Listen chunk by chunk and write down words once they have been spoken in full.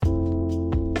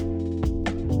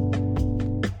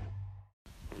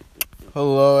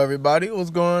Hello, everybody. What's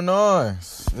going on?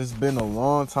 It's been a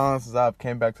long time since I've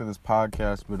came back to this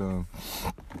podcast, but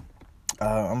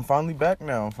I'm finally back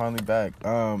now.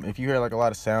 If you hear like a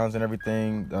lot of sounds and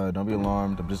everything, don't be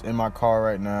alarmed. I'm just in my car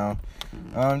right now.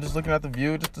 I'm just looking at the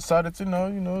view. Just decided to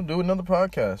do another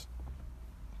podcast.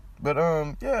 But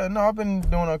I've been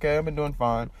doing okay. I've been doing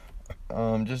fine.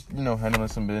 Just handling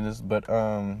some business. But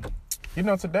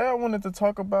today I wanted to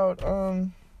talk about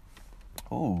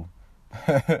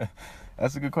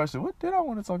That's a good question. What did I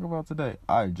want to talk about today?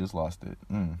 I just lost it.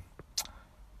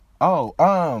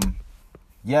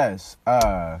 Yes.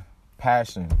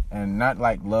 Passion, and not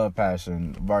like love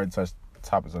passion. I've already touched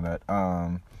topics on that.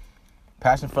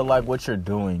 Passion for like what you're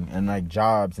doing and like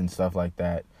jobs and stuff like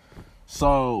that.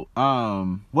 So,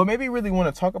 what made me really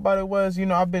want to talk about it was,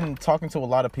 I've been talking to a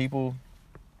lot of people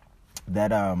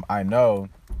that I know,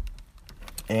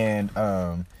 and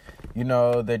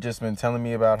they've just been telling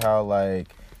me about how like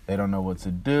they don't know what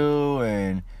to do,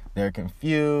 and they're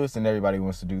confused, and everybody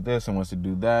wants to do this and wants to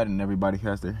do that, and everybody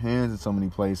has their hands in so many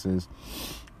places.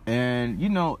 And, me,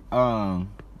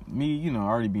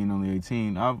 already being only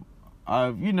 18,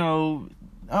 I've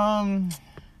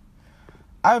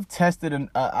tested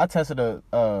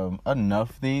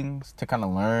enough things to kind of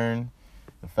learn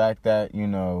the fact that,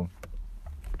 you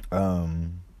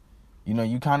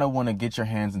kind of want to get your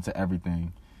hands into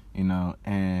everything.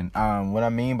 And what I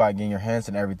mean by getting your hands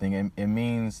in everything, it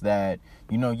means that,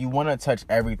 you want to touch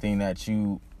everything that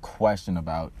you question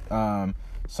about.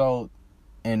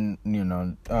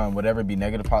 Whatever be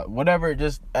negative, whatever,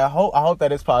 just, I hope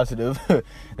that it's positive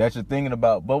that you're thinking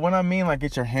about. But when I mean, like,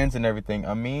 get your hands in everything,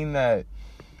 I mean that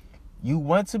you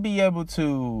want to be able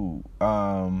to,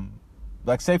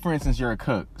 like, say for instance you're a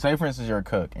cook,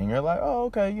 and you're like, oh,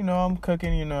 okay, I'm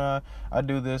cooking, I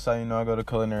do this, I go to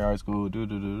culinary art school,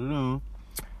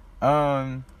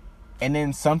 and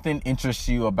then something interests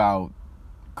you about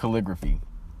calligraphy,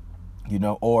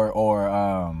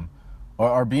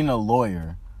 or being a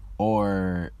lawyer,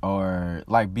 or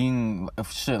like being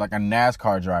like a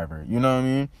NASCAR driver, you know what I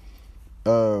mean?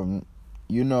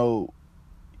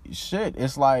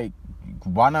 It's like,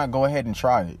 why not go ahead and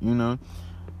try it,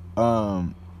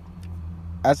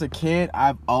 As a kid,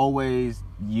 I've always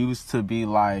used to be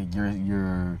like,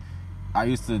 I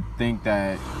used to think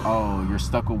that, oh, you're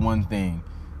stuck with one thing.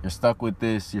 You're stuck with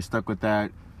this, you're stuck with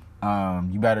that.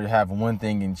 You better have one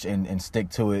thing and stick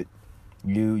to it.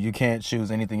 You can't choose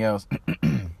anything else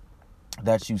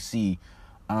that you see.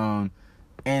 And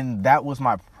that was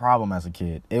my problem as a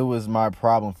kid. It was my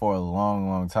problem for a long,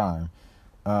 long time.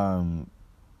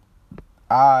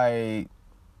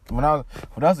 When I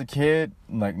was a kid,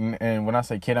 like, and when I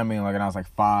say kid, I mean like when I was like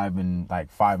 5 and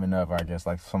up, I guess,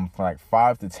 like from like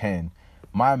 5 to 10,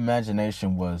 my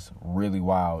imagination was really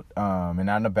wild, and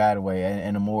not in a bad way,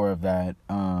 and more of that,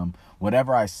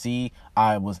 whatever I see,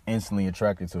 I was instantly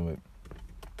attracted to it.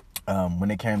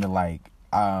 When it came to like,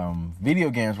 video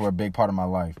games were a big part of my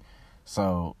life,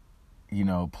 so,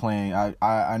 playing,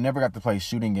 I never got to play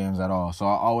shooting games at all, so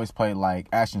I always played like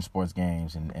action sports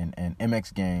games and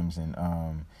MX games and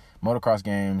motocross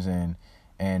games and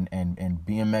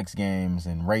BMX games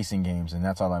and racing games, and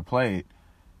that's all I played.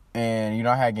 And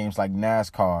I had games like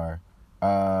NASCAR.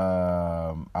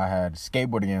 I had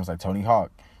skateboarding games like Tony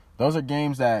Hawk. Those are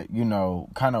games that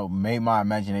kind of made my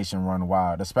imagination run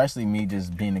wild, especially me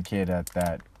just being a kid at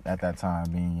that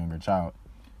time, being a younger child.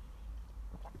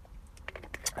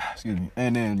 Excuse me.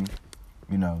 And then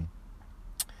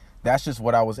that's just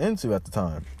what I was into at the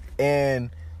time,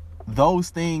 and those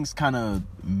things kind of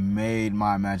made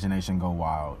my imagination go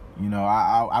wild.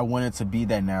 I wanted to be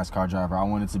that NASCAR driver. I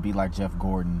wanted to be like Jeff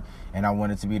Gordon, and I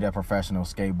wanted to be that professional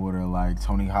skateboarder like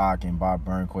Tony Hawk and Bob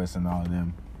Burnquist and all of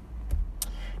them,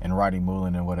 and Roddy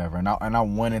Mullen and whatever. And I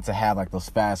wanted to have like those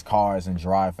fast cars and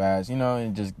drive fast,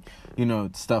 and just,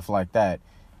 stuff like that.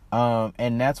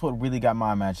 And that's what really got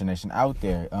my imagination out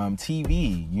there.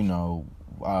 TV,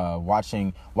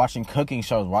 watching cooking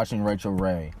shows, watching Rachel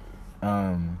Ray.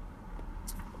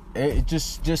 It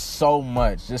just so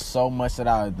much that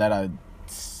I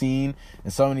seen,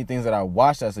 and so many things that I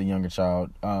watched as a younger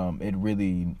child. It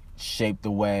really shaped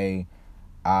the way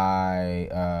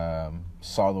I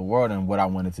saw the world and what I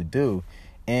wanted to do.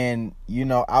 And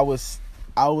I was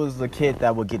the kid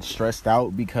that would get stressed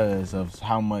out because of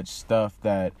how much stuff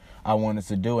that I wanted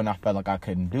to do, and I felt like I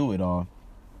couldn't do it all.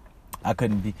 I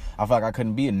felt like I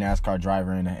couldn't be a NASCAR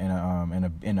driver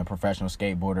and a professional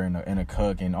skateboarder and a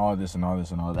cook and all this and all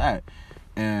this and all that.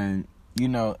 And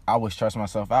I would stress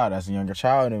myself out as a younger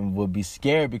child and would be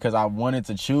scared because I wanted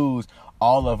to choose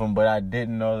all of them, but I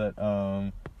didn't know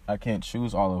that I can't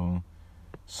choose all of them.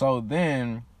 So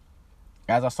then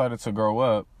as I started to grow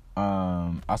up,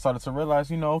 I started to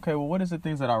realize, okay, well, what is the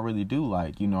things that I really do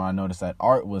like? I noticed that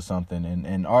art was something,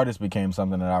 and artist became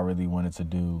something that I really wanted to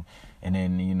do. And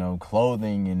then,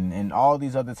 clothing and all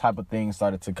these other type of things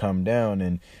started to come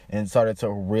down and started to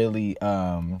really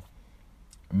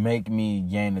make me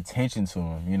gain attention to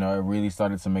them. It really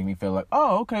started to make me feel like,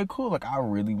 oh, okay, cool. Like, I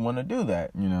really want to do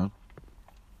that,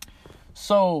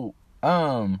 So,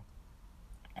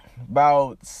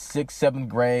 about 6th, 7th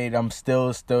grade, I'm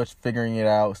still figuring it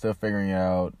out,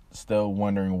 still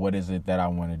wondering what is it that I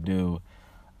want to do.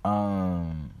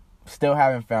 Still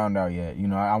haven't found out yet.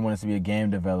 I wanted to be a game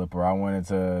developer. I wanted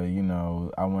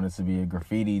to be a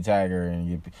graffiti tagger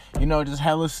and, just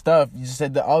hella stuff. You just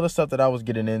said that all the stuff that I was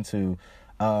getting into,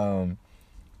 I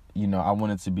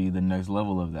wanted to be the next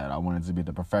level of that. I wanted to be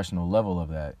the professional level of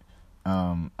that.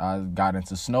 I got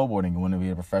into snowboarding. I want to be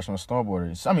a professional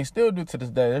snowboarder. So, still do to this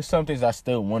day. There's some things I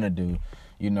still want to do,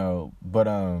 but,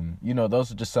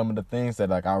 those are just some of the things that,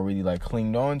 like, I really, like,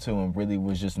 clinged on to and really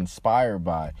was just inspired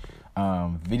by.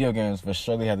 Video games for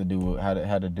surely had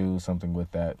to do something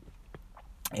with that,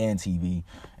 and TV,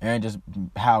 and just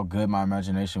how good my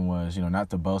imagination was, not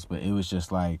to boast, but it was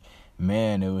just like,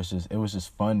 man, it was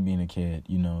just fun being a kid,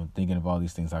 thinking of all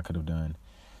these things I could have done.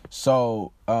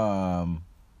 So,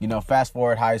 fast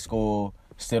forward high school,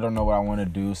 still don't know what I want to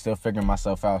do, still figuring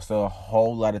myself out, still a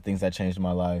whole lot of things that changed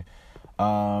my life.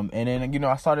 And then,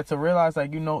 I started to realize,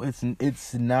 like,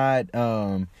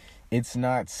 it's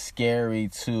not scary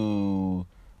to,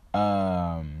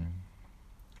 how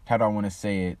do I want to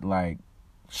say it? Like,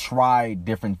 try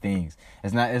different things.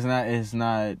 It's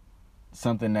not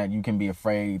something that you can be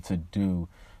afraid to do,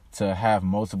 to have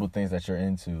multiple things that you're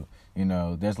into.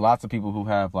 There's lots of people who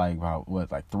have like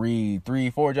three,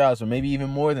 4 jobs, or maybe even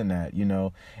more than that,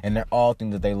 and they're all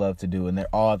things that they love to do, and they're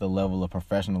all at the level of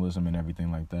professionalism and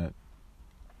everything like that.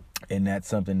 And that's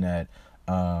something that,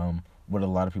 what a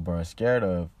lot of people are scared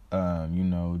of,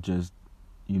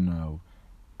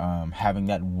 having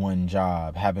that one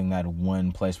job, having that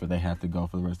one place where they have to go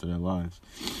for the rest of their lives.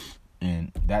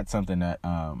 And that's something that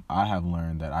I have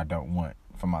learned that I don't want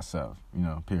for myself,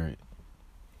 period.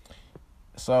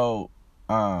 So,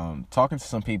 talking to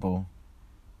some people,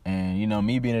 and,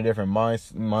 me being a different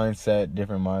mindset,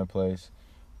 different mind place,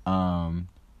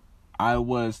 I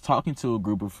was talking to a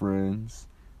group of friends,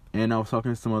 and I was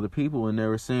talking to some other people, and they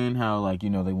were saying how, like, they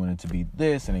wanted to be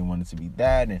this, and they wanted to be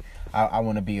that, and I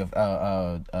want to be I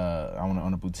want to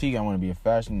own a boutique, I want to be a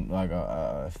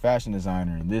fashion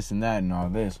designer, and this and that, and all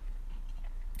this.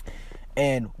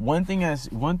 And one thing as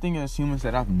humans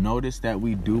that I've noticed that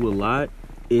we do a lot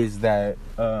is that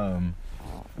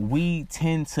we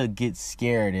tend to get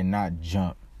scared and not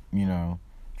jump,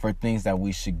 for things that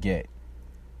we should get.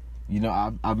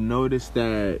 I've noticed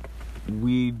that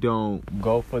we don't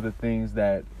go for the things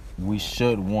that we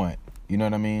should want. You know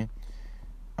what I mean?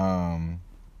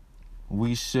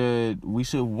 We should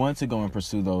want to go and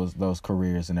pursue those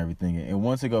careers and everything, and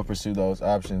want to go pursue those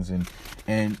options and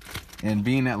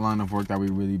be in that line of work that we've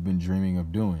really been dreaming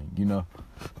of doing,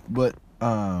 But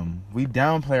we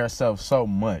downplay ourselves so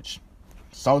much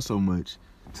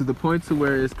to the point to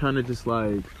where it's kind of just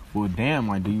like, well, damn,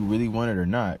 like, do you really want it or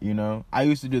not? I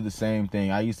used to do the same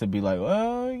thing. I used to be like,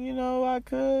 well, I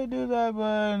could do that,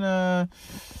 but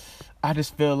I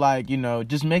just feel like,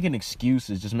 just making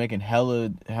excuses, just making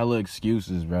hella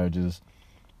excuses, bro. Just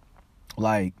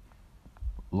like,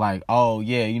 oh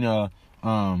yeah,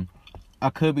 I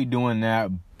could be doing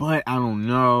that, but I don't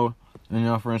know.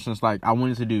 For instance, like, I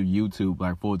wanted to do YouTube,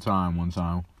 like, full time one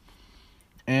time.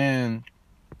 And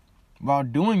while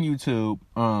doing YouTube,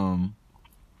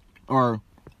 or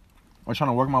trying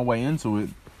to work my way into it,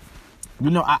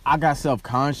 I got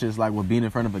self-conscious, like, with being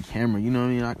in front of a camera, you know what I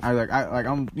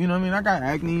mean? I got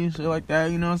acne and shit like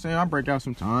that, you know what I'm saying? I break out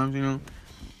sometimes,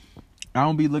 I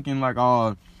don't be looking like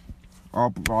all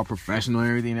professional and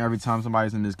everything every time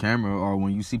somebody's in this camera, or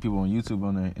when you see people on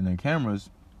YouTube in their cameras,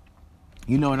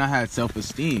 and I had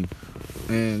self-esteem,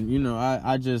 and,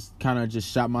 I just kind of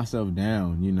just shot myself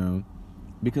down,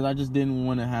 because I just didn't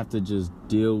want to have to just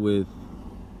deal with,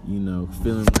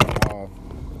 feeling like,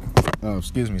 oh,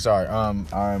 excuse me, sorry, I'm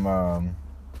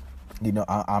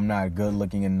not good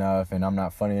looking enough, and I'm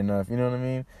not funny enough, you know what I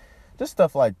mean? Just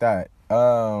stuff like that.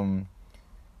 Other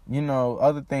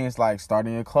things like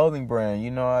starting a clothing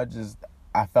brand,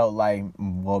 I felt like,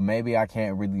 well, maybe I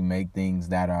can't really make things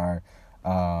that are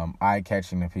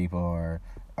eye-catching to people,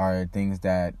 or things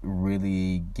that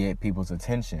really get people's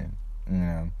attention,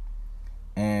 and,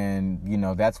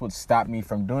 that's what stopped me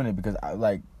from doing it, because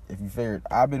if you figured,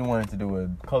 I've been wanting to do a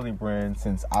clothing brand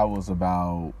since I was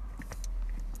about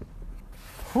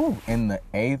in the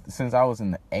since I was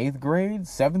in the 8th grade,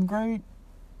 7th grade.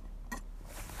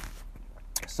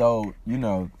 So, you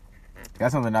know,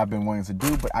 that's something I've been wanting to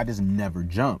do, but I just never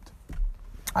jumped.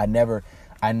 I never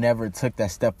took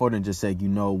that step forward and just said, you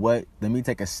know what, let me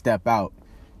take a step out,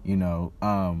 you know,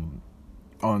 on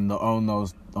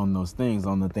those things,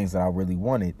 on the things that I really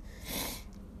wanted.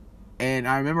 And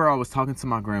I remember I was talking to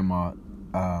my grandma,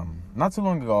 not too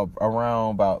long ago,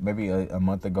 around about maybe a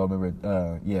month ago,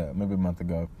 maybe a month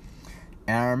ago.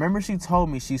 And I remember she told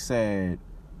me, she said,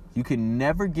 you can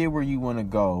never get where you want to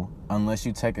go unless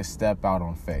you take a step out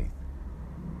on faith.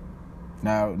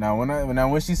 Now,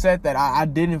 when she said that, I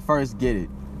didn't first get it.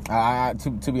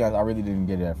 To be honest, I really didn't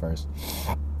get it at first.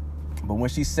 But when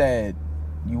she said,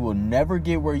 you will never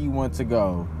get where you want to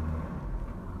go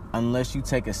unless you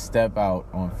take a step out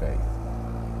on faith.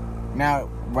 Now,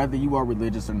 whether you are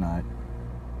religious or not,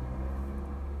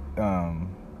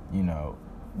 you know,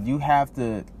 you have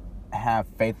to have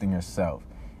faith in yourself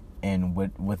and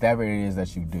whatever it is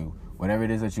that you do. Whatever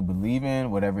it is that you believe in,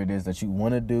 whatever it is that you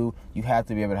want to do, you have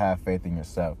to be able to have faith in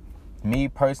yourself. Me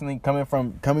personally, coming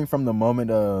from the moment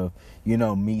of, you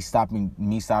know, me stopping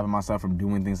myself from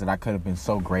doing things that I could have been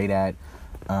so great at,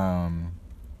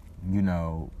 you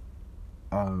know,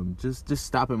 just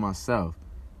stopping myself,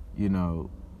 you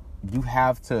know, you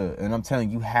have to, and I'm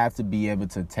telling you, you have to be able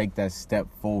to take that step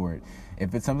forward.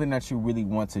 If it's something that you really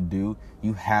want to do,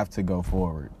 you have to go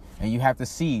forward, and you have to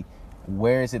see,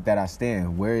 where is it that I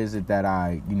stand? Where is it that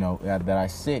I, you know, that I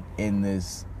sit in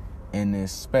this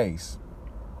space?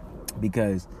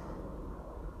 Because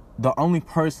the only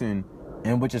person,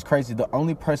 and which is crazy, the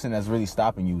only person that's really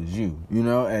stopping you is you, you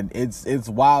know? And it's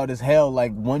wild as hell.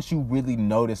 Like, once you really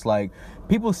notice, like,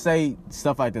 people say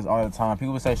stuff like this all the time.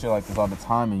 People say shit like this all the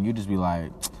time, and you just be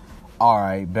like, all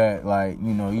right, bet. Like,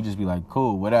 you know, you just be like,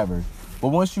 cool, whatever. But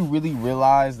once you really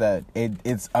realize that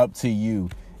it's up to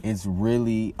you, it's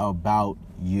really about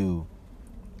you,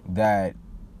 that,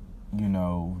 you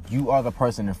know, you are the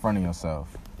person in front of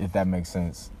yourself, if that makes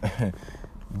sense.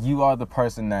 You are the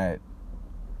person that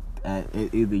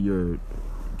either you're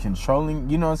controlling,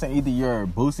 you know what I'm saying? Either you're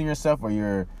boosting yourself or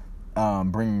you're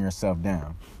bringing yourself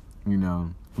down, you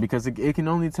know? Because it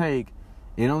only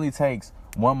takes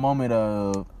one moment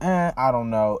of, I don't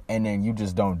know, and then you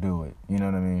just don't do it. You know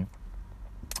what I mean?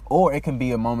 Or it can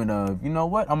be a moment of, you know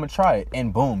what, I'm going to try it.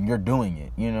 And boom, you're doing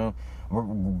it, you know?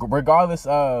 Regardless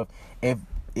of if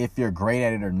you're great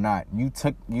at it or not,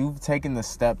 you've taken the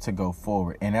step to go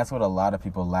forward. And that's what a lot of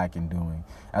people lack in doing.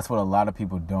 That's what a lot of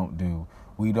people don't do.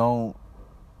 We don't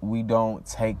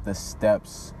take the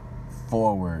steps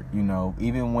forward, you know?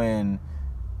 Even when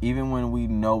we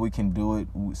know we can do it,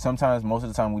 sometimes, most of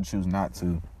the time, we choose not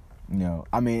to. You know,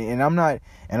 I mean, and I'm not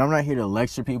here to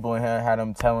lecture people and have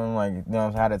them telling, like, you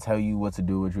know, how to tell you what to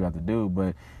do, what you have to do.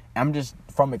 But I'm just,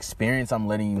 from experience, I'm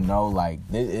letting you know, like,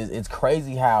 it's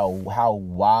crazy how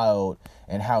wild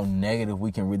and how negative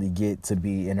we can really get to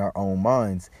be in our own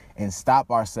minds and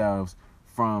stop ourselves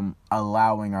from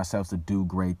allowing ourselves to do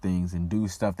great things and do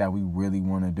stuff that we really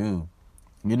want to do.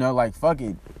 You know, like, fuck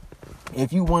it.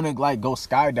 If you want to, like, go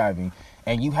skydiving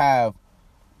and you have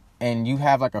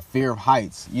like a fear of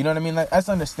heights, you know what I mean? Like, that's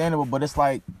understandable, but it's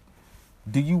like,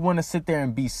 do you want to sit there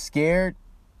and be scared,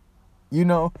 you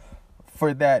know,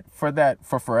 for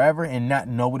forever and not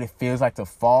know what it feels like to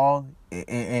fall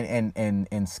in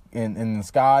the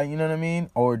sky, you know what I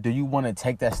mean? Or do you want to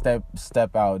take that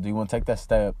step out? Do you want to take that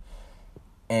step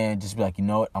and just be like, you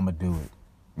know what, I'm gonna do it,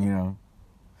 you know?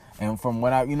 And from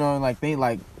what I, you know, like, they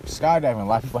like skydiving, a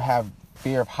lot of people have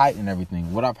fear of height and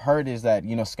everything. What I've heard is that,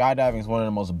 you know, skydiving is one of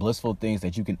the most blissful things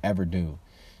that you can ever do,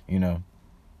 you know?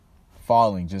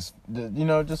 Falling, just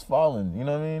falling, you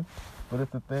know what I mean? But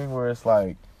it's the thing where it's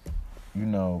like, you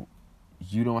know,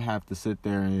 you don't have to sit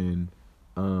there and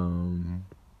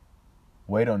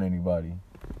wait on anybody.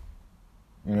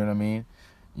 You know what I mean?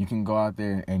 You can go out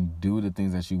there and do the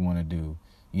things that you want to do.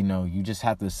 You know, you just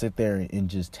have to sit there and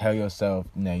just tell yourself,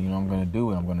 nah, you know, I'm going to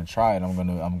do it. I'm going to try it. I'm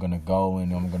going to go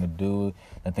and I'm going to do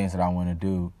the things that I want to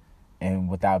do, and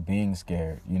without being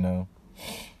scared, you know?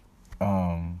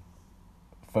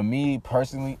 For me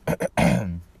personally,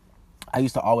 I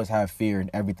used to always have fear in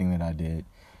everything that I did,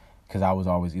 because I was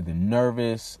always either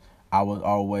nervous, I was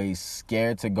always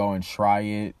scared to go and try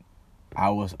it.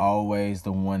 I was always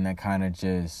the one that kind of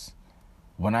just,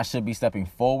 when I should be stepping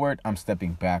forward, I'm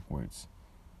stepping backwards.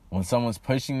 When someone's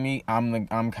pushing me,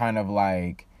 I'm kind of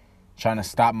like trying to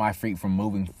stop my feet from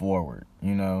moving forward,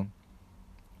 you know?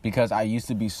 Because I used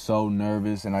to be so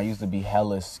nervous, and I used to be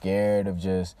hella scared of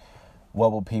just,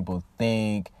 what will people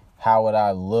think? How would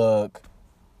I look?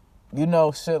 You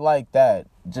know, shit like that.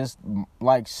 just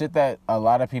like shit that a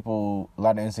lot of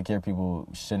insecure people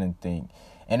shouldn't think.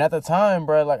 And at the time,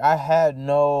 bro, like I had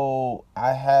no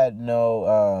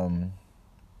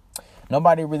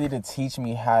nobody really to teach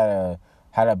me how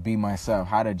to be myself,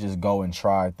 how to just go and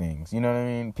try things. You know what I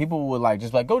mean? People would like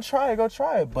just like go try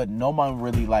it, but no one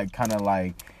really like kind of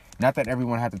like, not that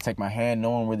everyone had to take my hand,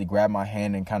 no one really grabbed my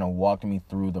hand and kind of walked me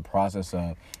through the process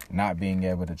of not being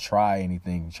able to try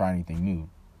anything new.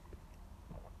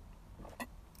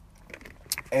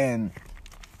 And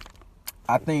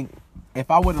I think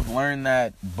if I would have learned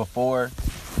that before,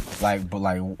 like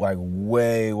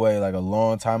way, like a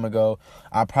long time ago,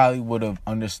 I probably would have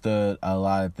understood a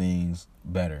lot of things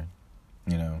better,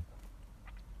 you know.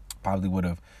 Probably would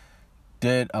have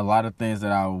did a lot of things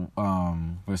that I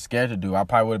was scared to do. I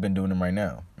probably would have been doing them right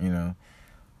now, you know.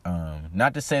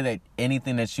 Not to say that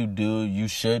anything that you do, you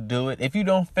should do it. If you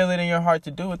don't feel it in your heart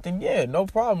to do it, then yeah, no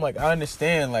problem. Like, I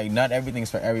understand, like, not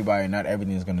everything's for everybody. Not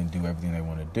everything is going to do everything they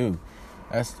want to do.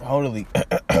 That's totally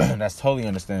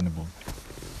understandable.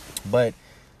 But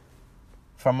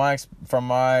from my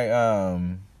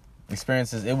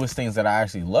experiences, it was things that I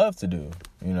actually love to do,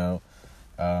 you know.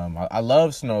 I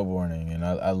love snowboarding and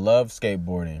I love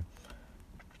skateboarding.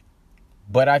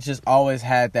 But I just always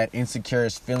had that insecure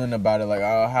feeling about it. Like,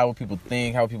 oh, how will people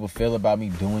think? How will people feel about me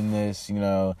doing this, you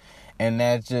know? And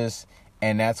that's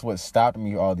what stopped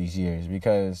me all these years.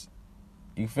 Because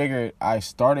you figure I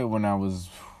started when I was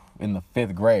in the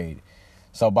 5th grade.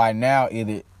 So by now,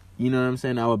 either, you know what I'm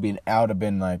saying, I would have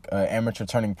been like amateur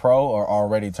turning pro or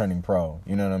already turning pro.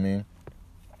 You know what I mean?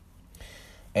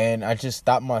 And I just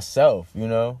stopped myself, you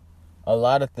know? A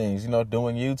lot of things, you know,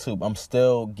 doing YouTube. I'm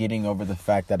still getting over the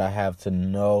fact that I have to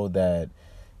know that,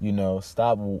 you know,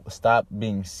 stop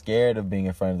being scared of being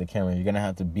in front of the camera. You're going to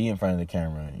have to be in front of the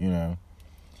camera, you know?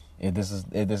 If this is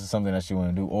something that you want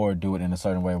to do, or do it in a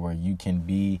certain way where you can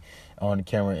be on the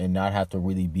camera and not have to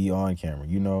really be on camera,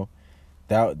 you know?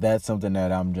 That's something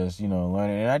that I'm just, you know,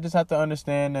 learning. And I just have to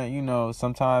understand that, you know,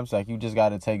 sometimes, like, you just got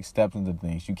to take steps into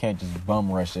things. You can't just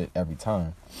bum rush it every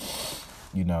time.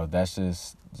 You know, that's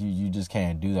just, you just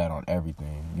can't do that on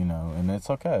everything, you know, and it's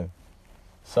okay.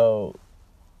 So,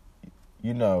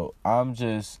 you know, I'm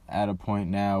just at a point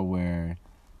now where,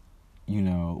 you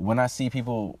know, when I see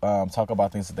people talk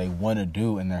about things that they want to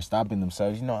do and they're stopping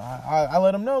themselves, you know, I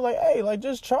let them know, like, hey, like,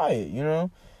 just try it, you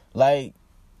know? Like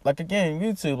again,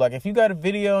 YouTube, like, if you got a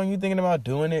video and you're thinking about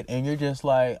doing it and you're just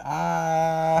like,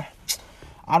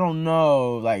 I don't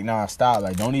know, like, nah, stop.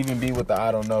 Like, don't even be with the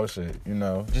I don't know shit, you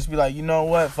know? Just be like, you know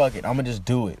what? Fuck it. I'm gonna just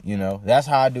do it, you know? That's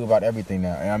how I do about everything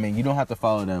now. And I mean, you don't have to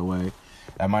follow that way.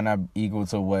 That might not be equal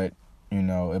to what, you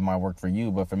know, it might work for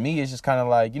you. But for me, it's just kind of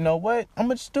like, you know what? I'm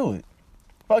gonna just do it.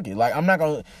 Fuck it. Like, I'm not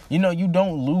gonna, you know, you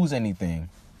don't lose anything.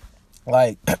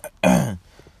 Like,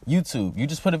 YouTube, you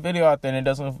just put a video out there and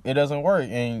it doesn't work,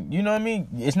 and you know what I mean?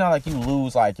 It's not like you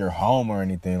lose like your home or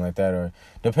anything like that, or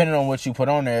depending on what you put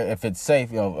on there, if it's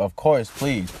safe, you know, of course,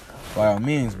 please, by all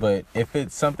means. But if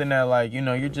it's something that, like, you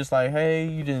know, you're just like, hey,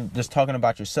 you just talking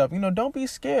about yourself, you know, don't be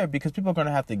scared, because people are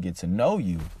gonna have to get to know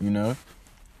you, you know.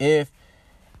 If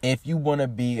you want to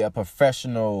be a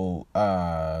professional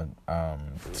like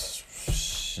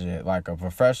a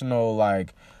professional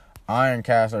like iron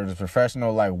caster, or a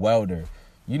professional like welder,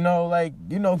 you know, like,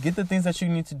 you know, get the things that you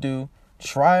need to do,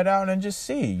 try it out and just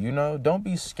see, you know. Don't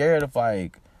be scared of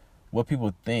like what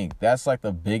people think. That's like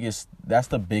the biggest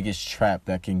trap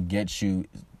that can get you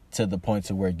to the point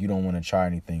to where you don't want to try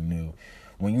anything new.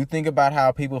 When you think about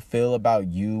how people feel about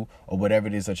you or whatever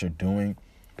it is that you're doing,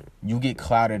 you get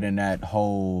clouded in that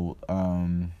whole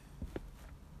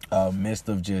mist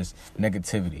of just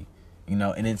negativity, you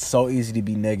know. And it's so easy to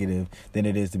be negative than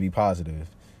it is to be positive.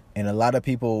 And a lot of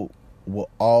people will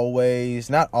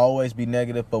not always be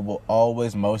negative, but will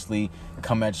always mostly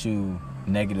come at you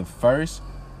negative first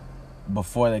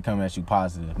before they come at you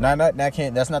positive.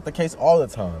 That's not the case all the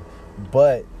time,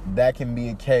 but that can be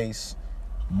a case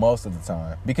most of the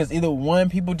time. Because either one,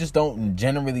 people just don't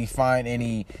generally find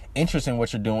any interest in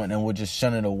what you're doing and will just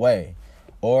shun it away.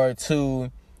 Or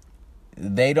two,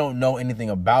 they don't know anything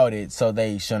about it, so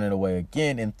they shun it away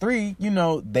again. And three, you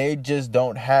know, they just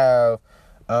don't have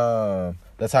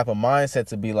the type of mindset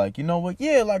to be like, you know what,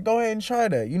 yeah, like, go ahead and try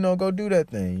that, you know, go do that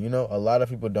thing. You know, a lot of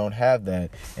people don't have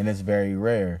that, and it's very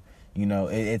rare. You know,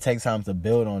 it takes time to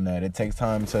build on that. It takes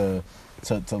time to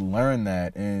learn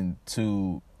that and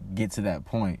to get to that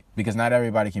point, because not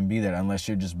everybody can be there unless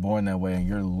you're just born that way and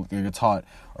you're taught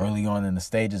early on in the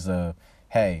stages of,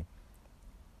 hey,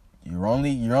 you're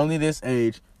only this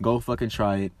age, go fucking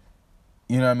try it.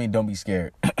 You know what I mean? Don't be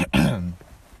scared.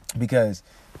 Because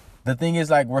the thing is,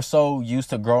 like, we're so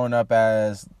used to growing up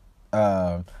as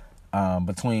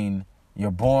between you're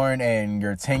born and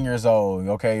you're 10 years old,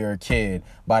 okay, you're a kid.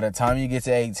 By the time you get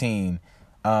to 18,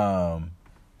 go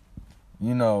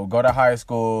to high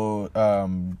school,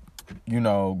 go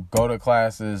to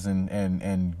classes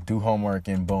and do homework,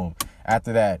 and boom.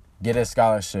 After that, get a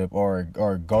scholarship or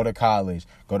go to college,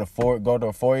 go to a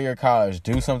 4-year college,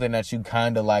 do something that you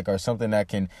kind of like or something that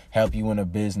can help you in a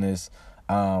business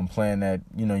plan that,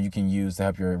 you can use to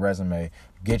help your resume.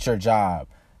 Get your job.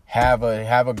 Have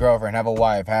a girlfriend, have a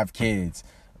wife, have kids,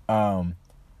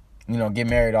 get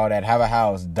married, all that, have a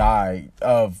house, die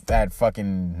of that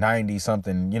fucking 90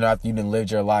 something, after you've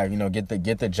lived your life, get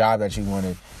the job that you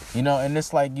wanted, and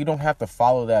it's like, you don't have to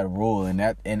follow that rule.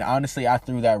 And honestly, I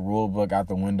threw that rule book out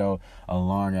the window a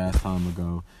long ass time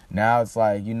ago. Now it's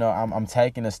like, I'm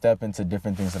taking a step into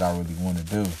different things that I really want to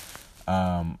do.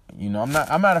 I'm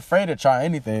not afraid to try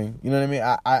anything. You know what I mean?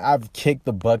 I've kicked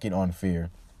the bucket on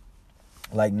fear.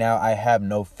 Like, now I have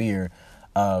no fear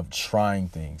of trying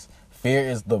things. Fear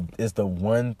is the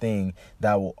one thing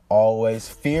that will always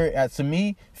fear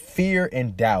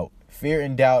and doubt. Fear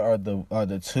and doubt are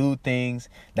the two things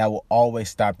that will always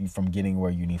stop you from getting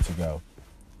where you need to go.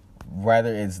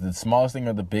 Whether it's the smallest thing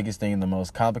or the biggest thing, the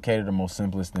most complicated or most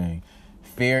simplest thing.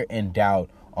 Fear and doubt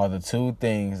are the two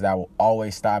things that will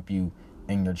always stop you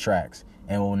in your tracks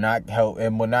and will not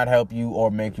help you or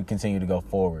make you continue to go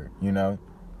forward,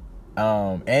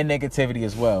 and negativity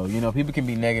as well. People can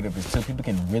be negative as too. People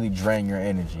can really drain your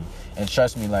energy. And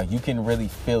trust me, like, you can really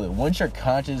feel it. Once you're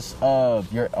conscious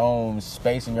of your own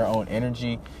space and your own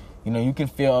energy, you can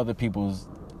feel other people's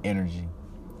energy.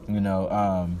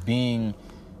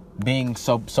 Being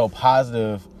so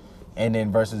positive, and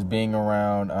then versus being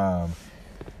around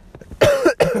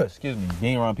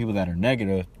being around people that are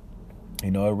negative,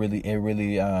 it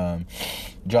really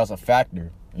draws a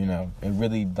factor. It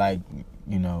really,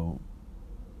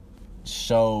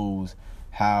 shows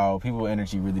how people's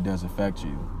energy really does affect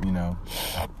you,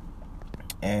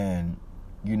 and,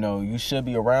 you should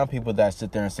be around people that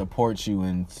sit there and support you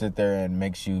and sit there and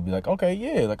makes you be like, okay,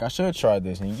 yeah, like, I should try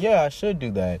this, and yeah, I should do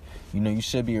that. You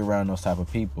should be around those type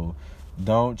of people.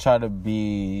 Don't try to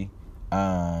be,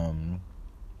 I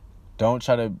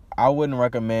wouldn't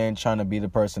recommend trying to be the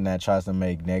person that tries to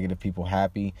make negative people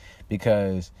happy,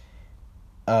 because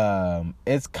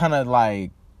it's kind of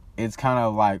like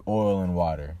oil and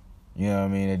water. You know what I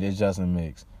mean? It just doesn't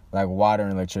mix. Like water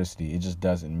and electricity, it just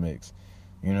doesn't mix.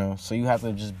 So you have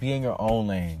to just be in your own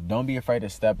lane. Don't be afraid to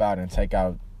step out and take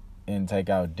out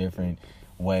different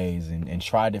ways and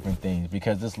try different things,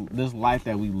 because this life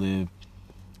that we live,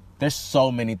 there's so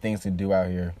many things to do out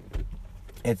here.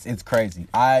 It's crazy.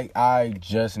 I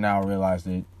just now realized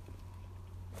it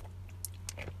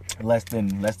less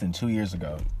than 2 years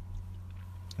ago.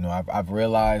 I've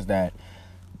realized that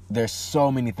there's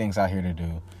so many things out here to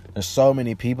do. There's so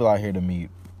many people out here to meet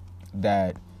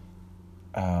that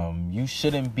you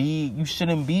shouldn't be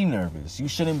nervous. You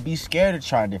shouldn't be scared to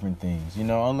try different things,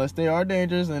 unless they are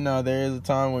dangerous. And there is a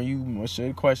time when you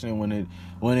should question it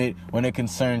when it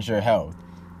concerns your health.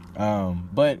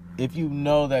 But if you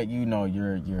know that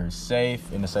you're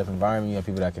safe in a safe environment, you have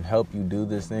people that can help you do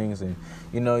these things, and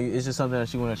it's just something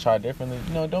that you want to try differently,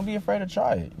 don't be afraid to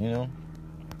try it.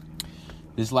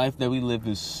 This life that we live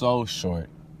is so short.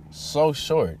 You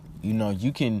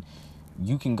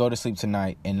can go to sleep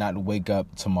tonight and not wake up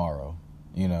tomorrow.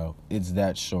 It's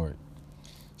that short.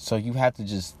 So you have to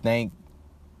just thank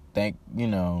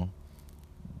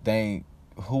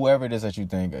whoever it is that you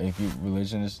think, if you're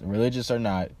religious or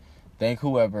not, thank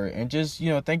whoever, and just,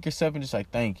 thank yourself and just like,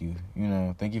 thank you,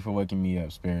 thank you for waking me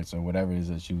up, spirits, or whatever it is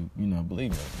that you,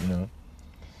 believe in,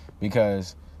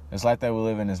 because this life that we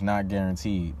live in is not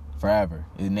guaranteed forever.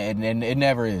 It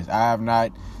never is. I have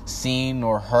not seen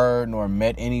nor heard nor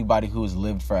met anybody who has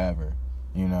lived forever,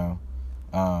 in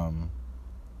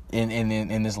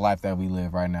this life that we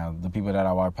live right now, the people that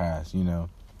I walk past,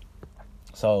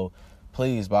 So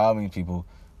please, by all means, people,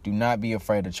 do not be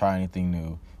afraid to try anything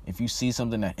new. If you see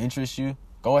something that interests you,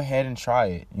 go ahead and try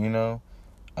it,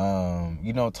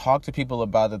 talk to people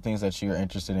about the things that you're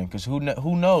interested in, because who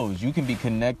knows, you can be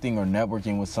connecting or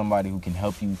networking with somebody who can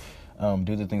help you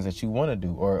do the things that you want to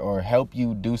do, or help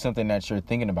you do something that you're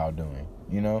thinking about doing,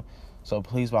 So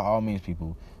please, by all means,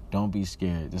 people, don't be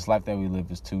scared. This life that we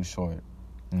live is too short,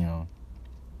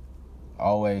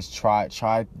 Always try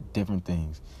different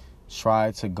things.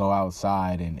 Try to go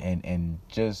outside and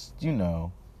just,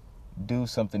 do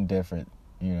something different,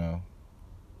 But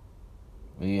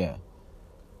yeah.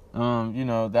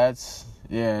 That's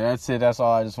it. That's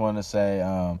all I just want to say.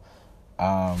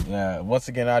 Once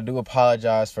again, I do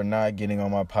apologize for not getting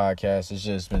on my podcast. It's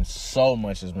just been so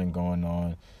much has been going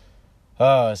on.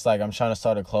 it's like I'm trying to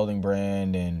start a clothing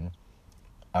brand, and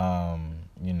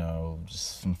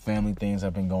just some family things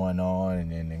have been going on,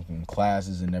 and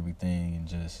classes and everything, and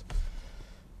just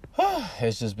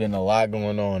it's just been a lot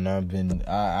going on.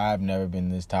 I've never been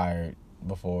this tired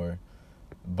before,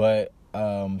 but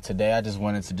today I just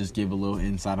wanted to just give a little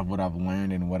insight of what I've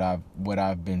learned and what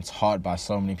I've been taught by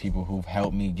so many people who've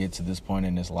helped me get to this point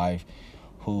in this life,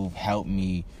 who've helped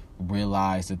me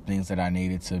realize the things that I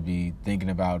needed to be thinking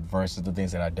about versus the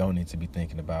things that I don't need to be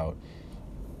thinking about.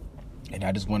 And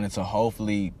I just wanted to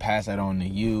hopefully pass that on to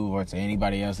you or to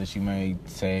anybody else that you may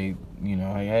say,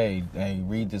 hey,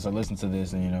 read this or listen to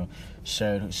this, and,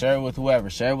 share it with whoever.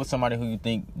 Share it with somebody who you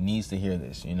think needs to hear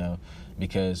this,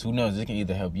 because who knows, it can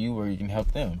either help you or you can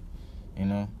help them,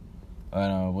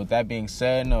 With that being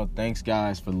said, thanks,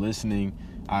 guys, for listening.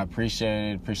 I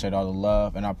appreciate it. Appreciate all the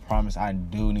love. And I promise I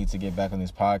do need to get back on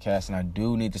this podcast, and I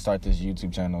do need to start this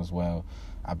YouTube channel as well.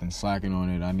 I've been slacking on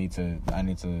it. I need to,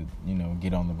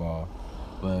 get on the ball.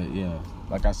 But yeah,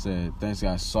 like I said, thanks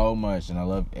guys so much. And I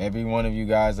love every one of you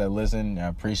guys that listen. I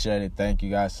appreciate it. Thank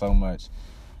you guys so much.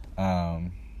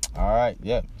 All right.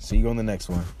 Yeah. See you on the next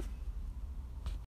one.